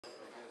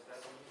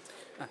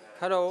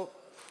Hello,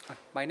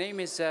 my name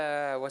is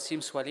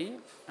Wassim Soualhi,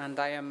 and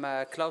I am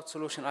a cloud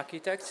solution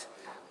architect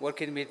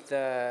working with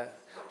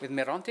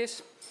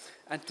Mirantis.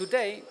 And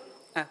today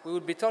we will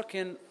be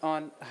talking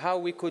on how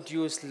we could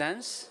use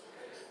Lens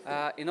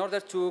in order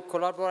to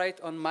collaborate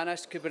on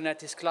managed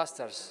Kubernetes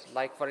clusters,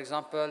 like, for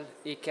example,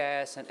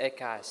 EKS and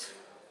AKS.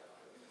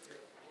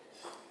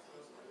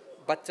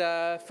 But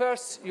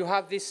first, you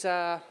have this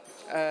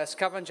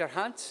scavenger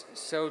hunt.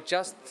 So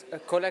just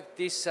collect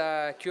these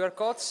QR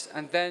codes,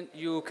 and then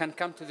you can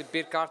come to the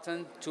beer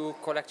carton to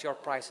collect your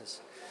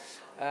prizes.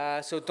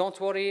 So don't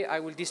worry, I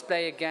will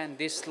display again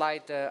this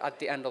slide at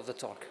the end of the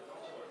talk.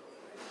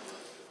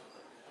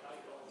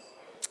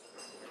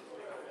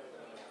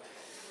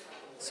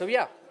 So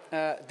yeah,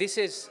 this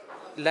is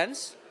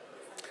Lens.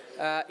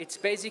 It's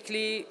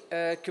basically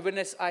a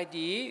Kubernetes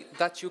IDE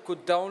that you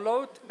could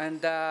download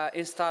and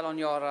install on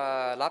your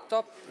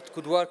laptop. It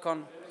could work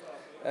on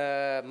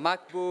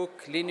MacBook,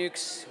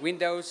 Linux,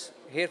 Windows.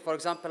 Here, for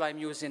example, I'm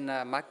using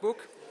a MacBook.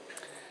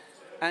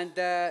 And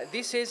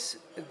this is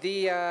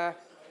the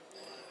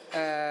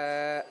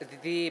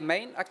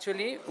main,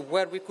 actually,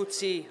 where we could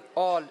see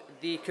all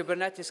the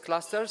Kubernetes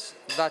clusters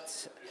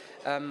that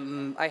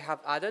I have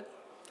added.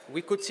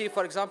 We could see,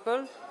 for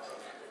example,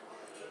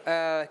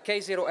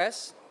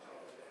 K0S,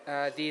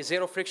 the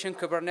zero friction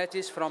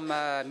Kubernetes from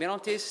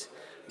Mirantis.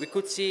 We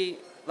could see,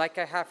 like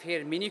I have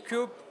here,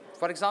 Minikube,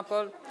 for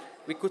example.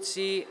 We could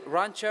see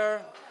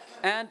Rancher,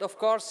 and of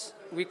course,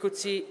 we could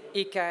see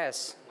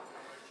EKS,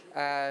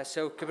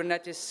 so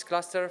Kubernetes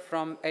cluster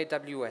from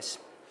AWS.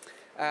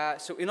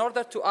 So in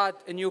order to add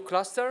a new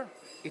cluster,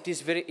 it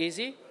is very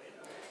easy.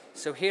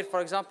 So here,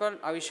 for example,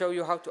 I will show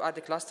you how to add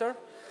a cluster.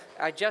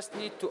 I just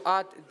need to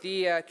add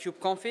the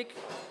kubeconfig.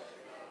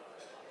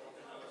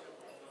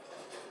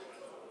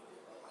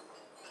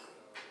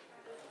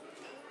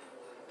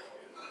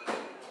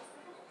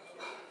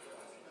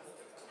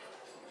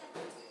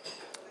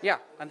 Yeah,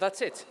 and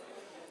that's it.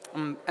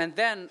 And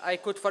then I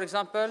could, for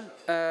example,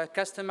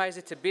 customize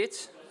it a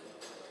bit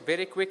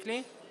very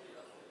quickly.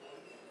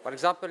 For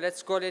example,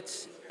 let's call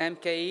it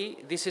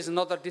MKE. This is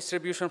another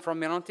distribution from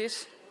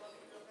Mirantis.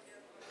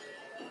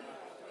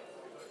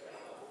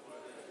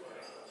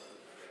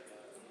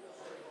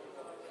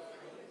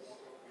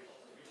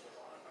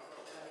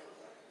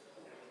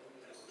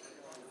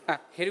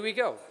 Here we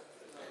go.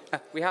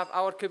 We have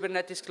our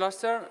Kubernetes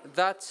cluster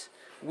that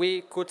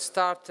we could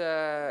start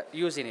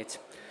using it.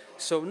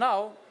 So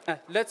now,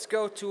 let's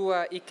go to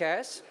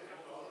EKS.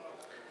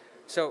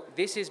 So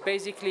this is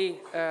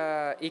basically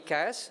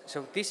EKS.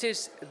 So this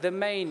is the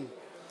main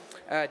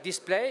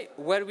display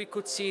where we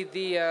could see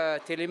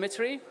the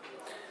telemetry.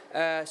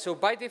 So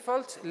by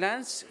default,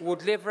 Lens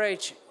would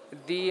leverage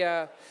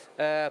the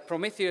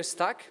Prometheus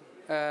stack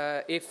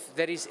if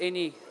there is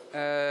any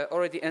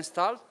already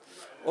installed.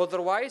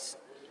 Otherwise,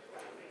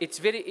 it's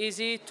very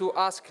easy to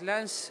ask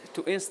Lens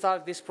to install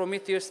this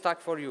Prometheus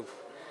stack for you.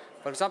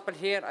 For example,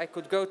 here I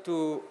could go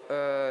to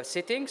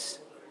Settings,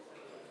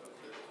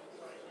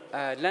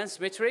 Lens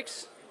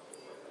Metrics,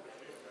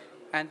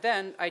 and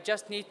then I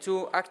just need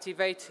to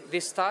activate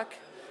this stack.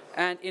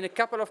 And in a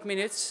couple of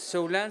minutes,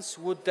 so Lens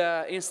would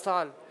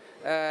install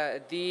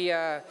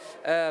the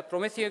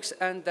Prometheus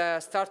and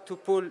start to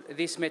pull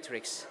these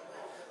metrics.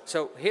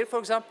 So here, for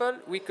example,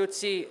 we could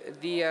see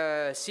the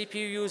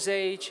CPU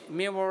usage,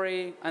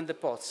 memory, and the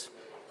pods.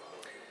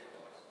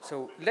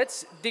 So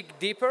let's dig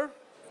deeper.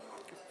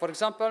 For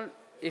example,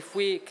 if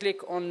we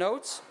click on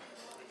nodes,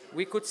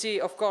 we could see,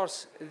 of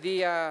course,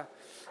 the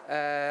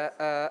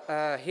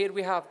here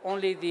we have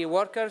only the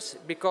workers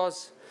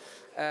because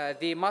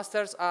the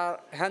masters are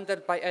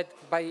handled by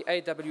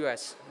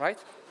AWS, right?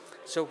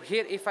 So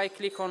here, if I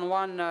click on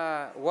one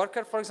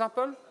worker, for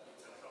example,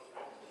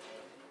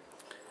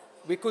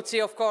 we could see,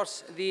 of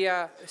course, the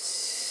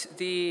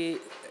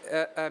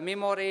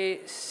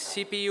memory,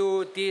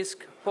 CPU,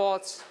 disk,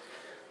 pods.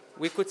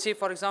 We could see,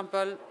 for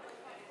example,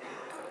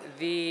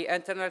 the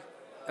internal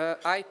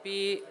IP,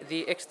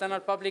 the external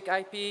public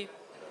IP.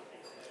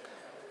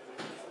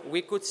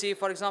 We could see,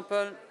 for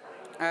example,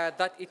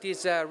 that it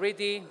is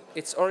ready.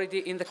 It's already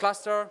in the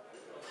cluster.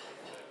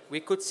 We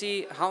could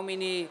see how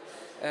many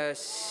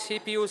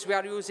CPUs we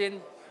are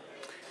using.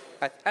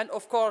 And,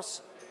 of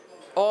course,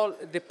 all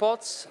the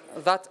pods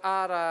that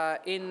are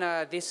in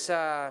this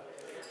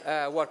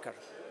worker.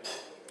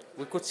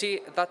 We could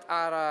see that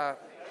are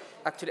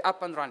actually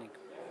up and running.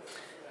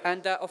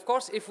 And of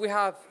course, if we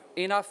have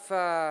enough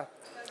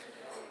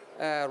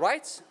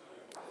writes,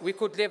 we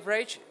could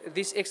leverage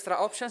these extra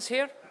options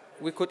here.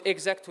 We could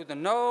exec to the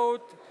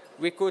node.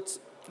 We could,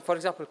 for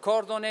example,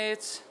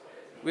 coordinates.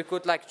 We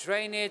could like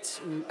drain it,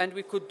 and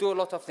we could do a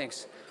lot of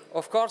things.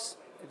 Of course,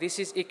 this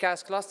is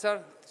EKS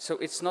cluster, so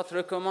it's not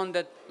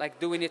recommended like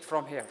doing it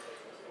from here.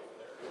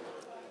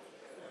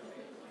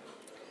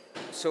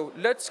 So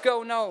let's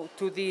go now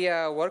to the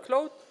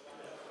workload.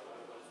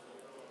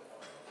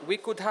 We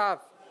could have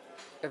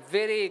a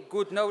very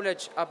good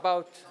knowledge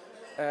about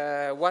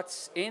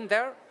what's in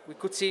there. We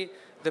could see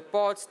the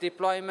pods,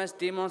 deployments,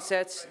 daemon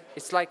sets.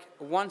 It's like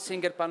one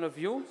single panel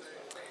view.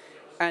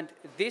 And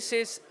this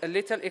is a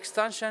little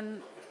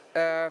extension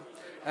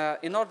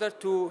in order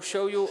to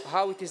show you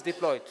how it is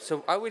deployed.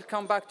 So I will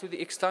come back to the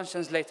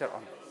extensions later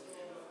on.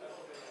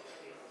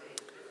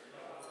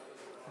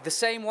 The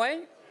same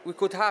way, we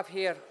could have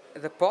here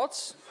the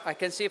pods. I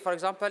can see, for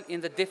example,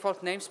 in the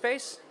default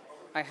namespace,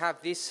 I have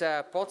these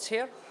pods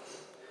here.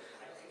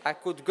 I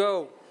could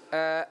go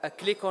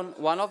click on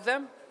one of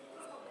them.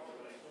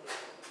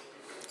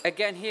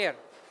 Again here,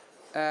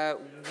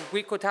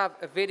 we could have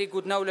a very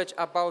good knowledge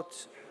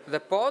about the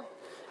pod,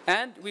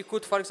 and we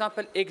could, for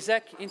example,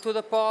 exec into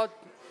the pod.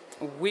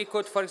 We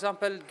could, for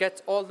example,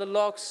 get all the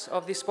logs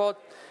of this pod,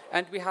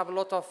 and we have a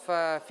lot of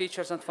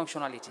features and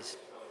functionalities.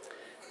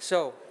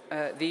 So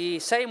the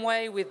same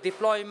way with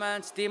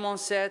deployments, daemon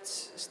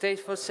sets,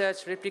 stateful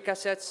sets, replica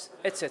sets,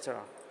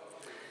 etc.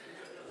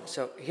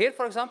 So here,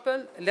 for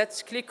example,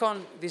 let's click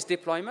on this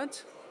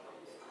deployment.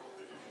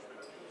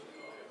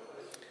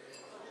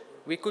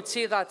 We could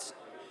see that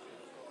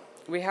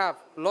we have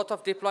a lot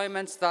of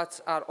deployments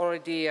that are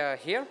already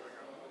here.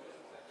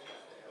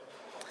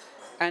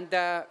 And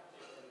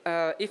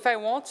if I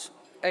want,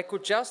 I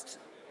could just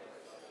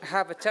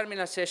have a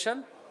terminal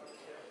session.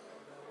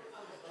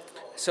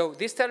 So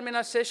this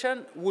terminal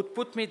session would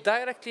put me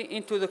directly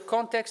into the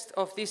context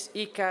of this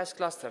ECAS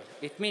cluster.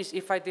 It means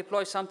if I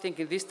deploy something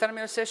in this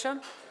terminal session,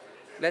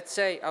 let's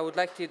say I would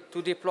like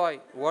to deploy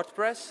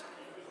WordPress.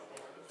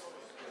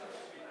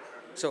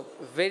 So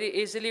very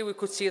easily we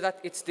could see that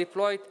it's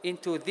deployed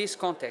into this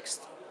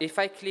context. If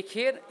I click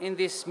here in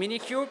this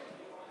Minikube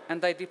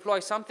and I deploy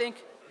something,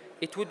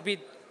 it would be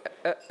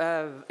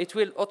it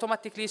will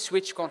automatically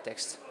switch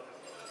context.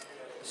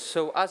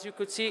 So as you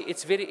could see,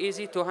 it's very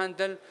easy to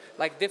handle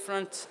like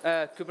different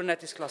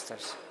Kubernetes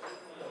clusters.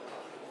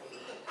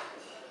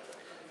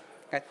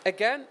 And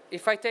again,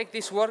 if I take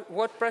this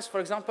WordPress, for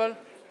example,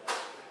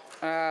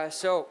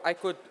 so I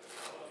could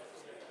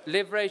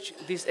leverage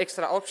these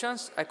extra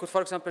options. I could,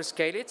 for example,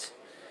 scale it.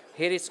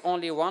 Here it's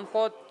only one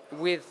pod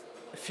with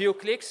a few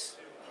clicks.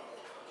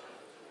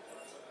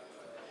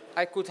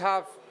 I could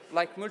have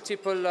like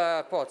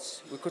multiple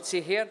pods. We could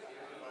see here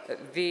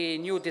the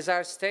new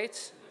desired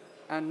state.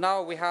 And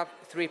now we have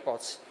 3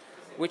 pods,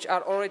 which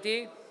are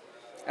already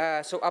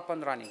so up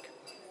and running.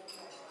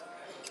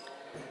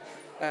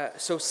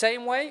 So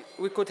same way,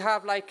 we could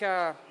have like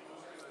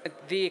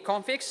the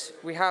configs.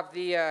 We have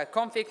the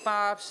config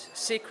maps,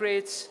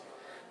 secrets.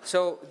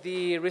 So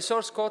the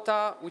resource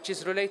quota, which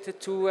is related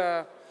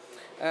to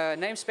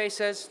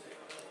namespaces.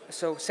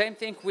 So same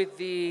thing with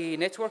the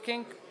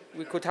networking.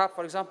 We could have,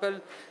 for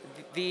example,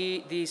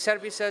 the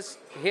services.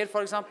 Here,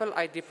 for example,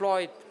 I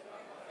deployed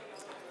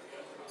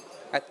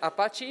at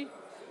Apache,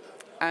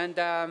 and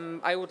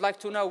I would like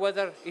to know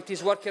whether it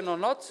is working or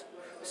not.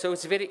 So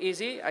it's very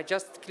easy. I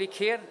just click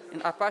here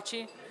in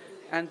Apache,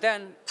 and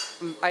then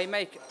I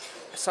make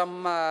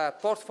some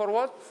port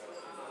forward.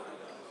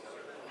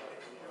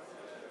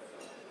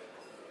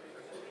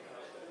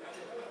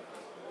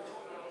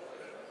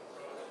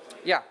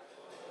 Yeah,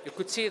 you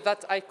could see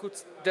that I could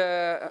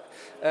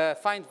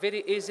find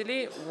very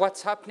easily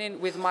what's happening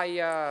with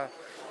my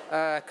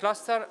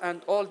cluster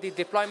and all the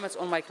deployments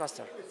on my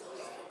cluster.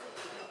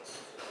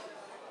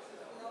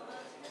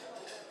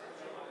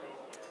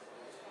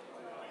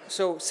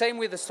 So same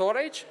with the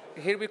storage.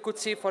 Here we could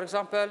see, for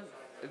example,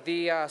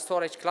 the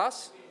storage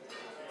class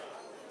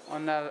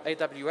on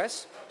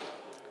AWS.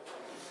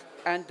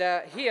 And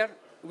here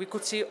we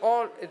could see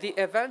all the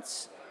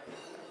events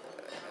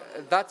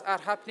that are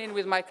happening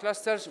with my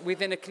clusters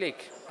within a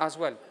click as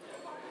well.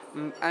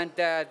 And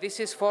this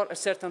is for a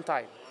certain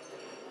time.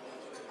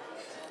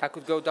 I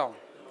could go down.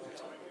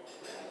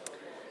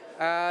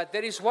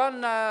 There is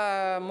one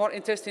more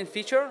interesting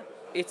feature.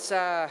 It's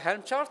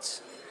Helm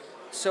charts.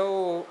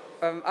 So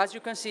as you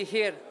can see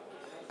here,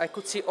 I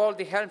could see all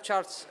the Helm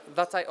charts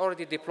that I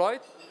already deployed.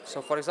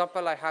 So for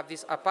example, I have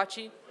this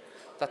Apache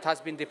that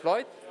has been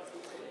deployed.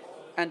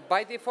 And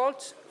by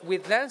default,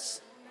 with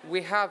Lens,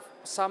 we have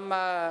some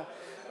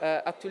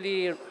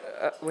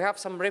we have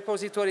some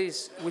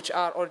repositories which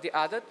are already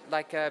added,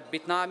 like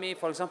Bitnami,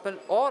 for example,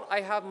 or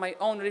I have my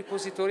own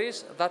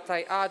repositories that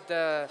I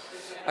add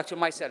actually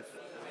myself.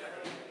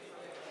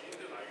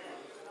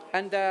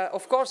 And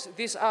of course,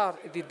 these are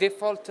the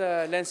default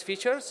Lens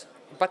features.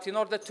 But in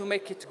order to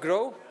make it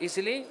grow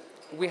easily,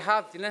 we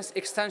have the Lens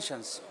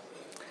extensions.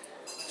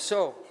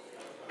 So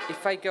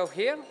if I go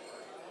here,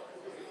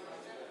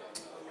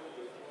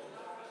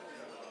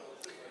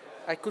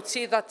 I could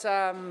see that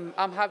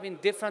I'm having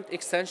different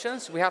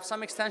extensions. We have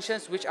some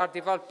extensions which are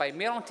developed by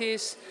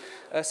Mirantis,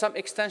 some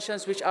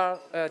extensions which are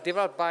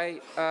developed by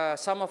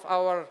some of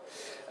our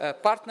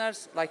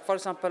partners, like, for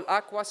example,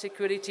 Aqua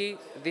Security,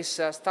 this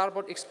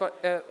Starboard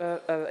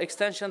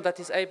extension that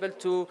is able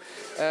to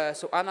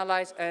so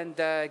analyze and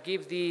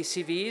give the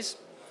CVEs.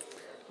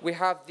 We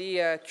have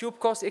the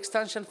KubeCost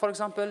extension, for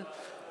example,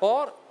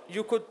 or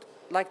you could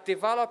like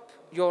develop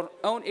your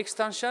own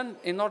extension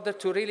in order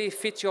to really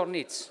fit your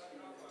needs.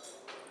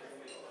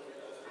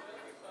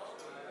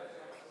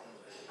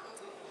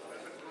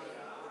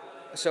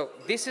 So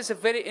this is a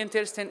very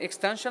interesting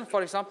extension.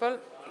 For example,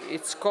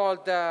 it's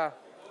called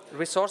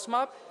resource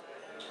map.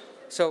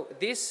 So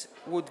this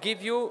would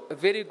give you a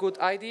very good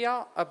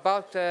idea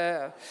about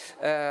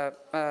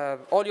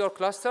all your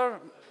cluster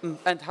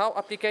and how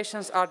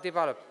applications are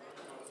developed.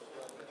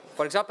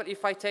 For example,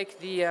 if I take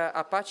the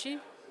Apache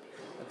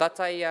that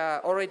I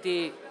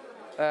already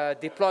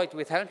deployed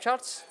with Helm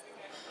charts,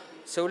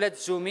 so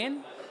let's zoom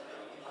in.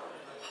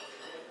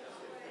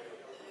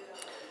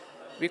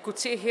 We could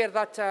see here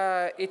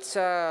that it's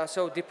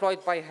so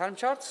deployed by Helm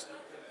charts.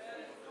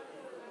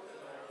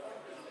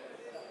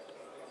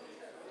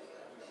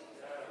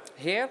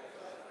 Here,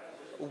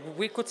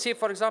 we could see,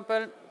 for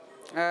example,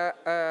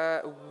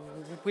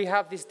 we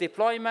have this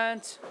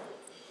deployment,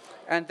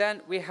 and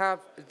then we have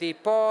the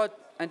pod,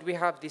 and we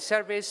have the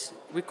service.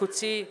 We could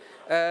see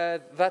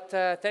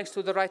that thanks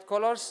to the right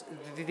colors,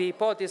 the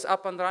pod is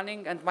up and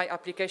running, and my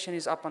application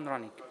is up and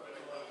running.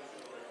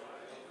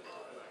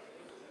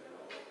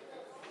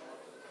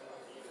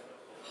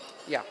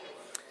 Yeah.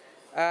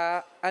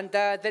 And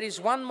there is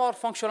one more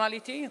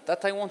functionality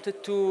that I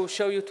wanted to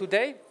show you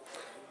today.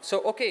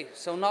 So, okay,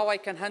 so now I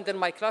can handle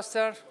my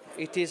cluster.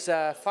 It is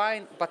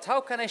fine, but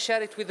how can I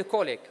share it with a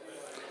colleague?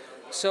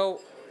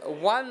 So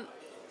one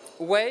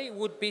way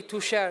would be to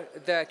share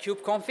the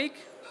kube config,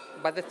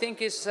 but the thing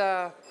is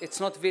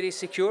it's not very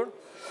secure.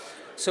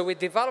 So we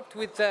developed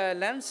with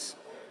Lens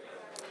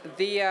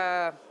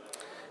the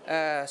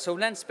so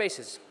Lens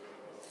spaces.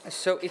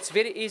 So it's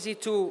very easy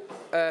to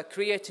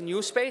create a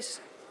new space.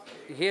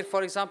 Here,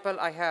 for example,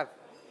 I have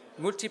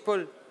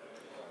multiple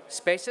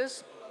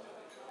spaces.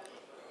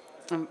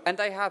 And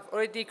I have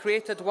already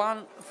created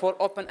one for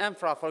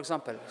OpenInfra, for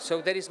example.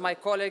 So there is my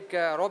colleague,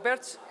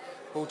 Robert,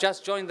 who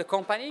just joined the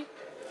company.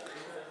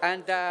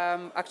 And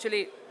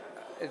actually,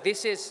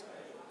 this is,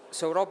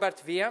 so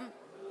Robert VM,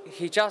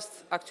 he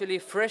just actually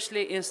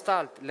freshly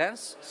installed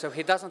Lens. So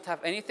he doesn't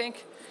have anything.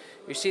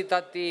 You see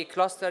that the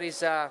cluster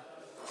is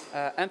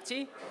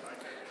empty.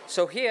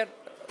 So here,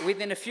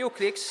 within a few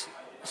clicks,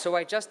 so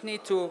I just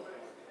need to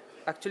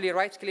actually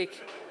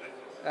right-click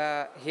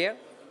here.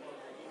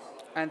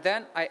 And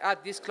then I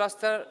add this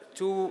cluster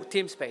to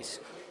team space.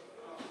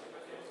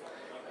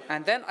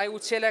 And then I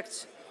would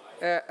select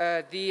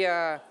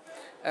the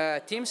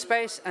team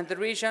space and the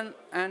region,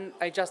 and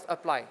I just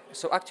apply.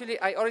 So actually,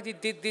 I already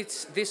did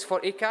this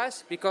for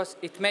ECAS because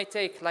it may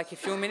take like a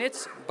few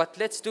minutes, but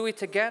let's do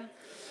it again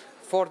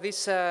for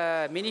this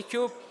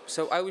Minikube.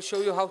 So I will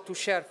show you how to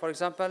share, for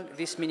example,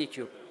 this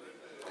Minikube.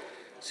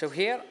 So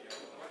here,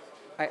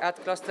 I add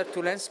cluster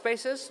to Lens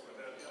spaces.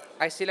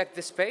 I select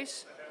the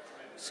space.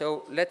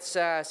 So let's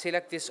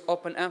select this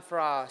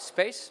OpenInfra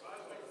space.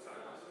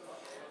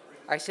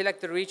 I select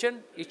the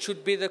region. It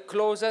should be the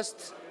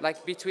closest,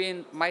 like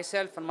between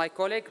myself and my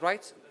colleague,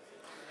 right?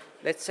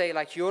 Let's say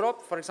like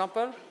Europe, for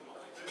example.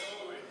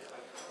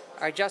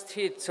 I just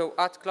hit, so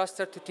add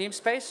cluster to team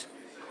space.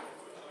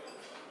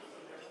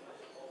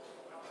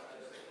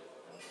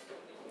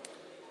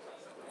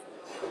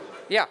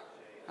 Yeah,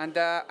 and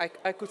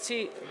I could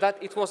see that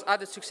it was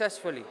added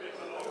successfully.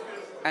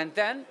 And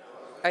then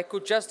I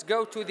could just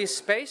go to this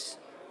space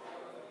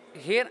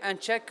here and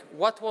check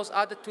what was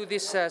added to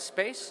this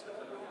space.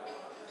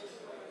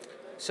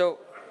 So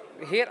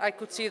here I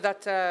could see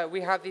that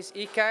we have this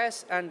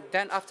EKS, and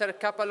then after a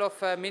couple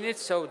of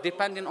minutes, so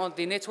depending on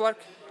the network,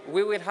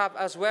 we will have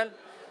as well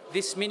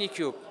this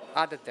Minikube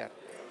added there.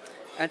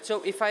 And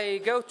so if I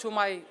go to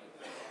my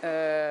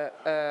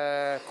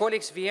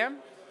colleague's VM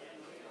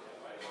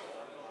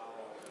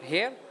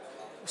here,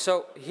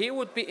 so he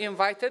would be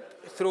invited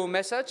through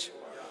message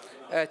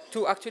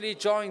to actually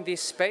join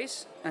this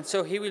space. And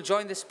so he will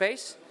join the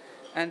space,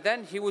 and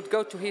then he would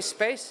go to his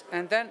space,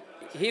 and then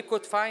he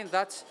could find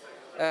that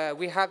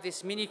we have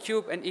this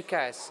Minikube and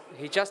EKS.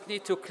 He just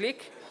need to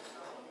click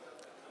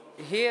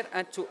here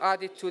and to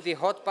add it to the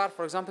hotbar,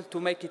 for example, to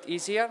make it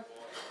easier.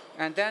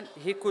 And then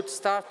he could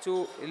start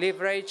to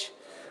leverage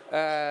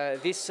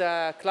this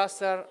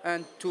cluster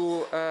and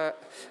to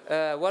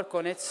work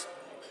on it.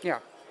 Yeah.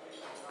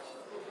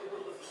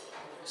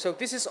 So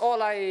this is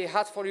all I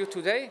had for you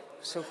today.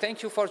 So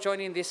thank you for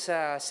joining this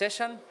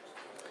session.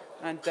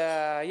 And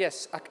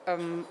yes,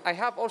 I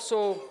have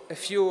also a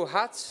few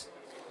hats.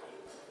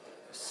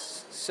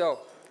 So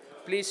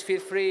please feel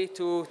free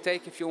to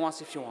take a few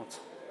ones if you want.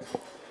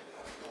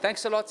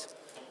 Thanks a lot.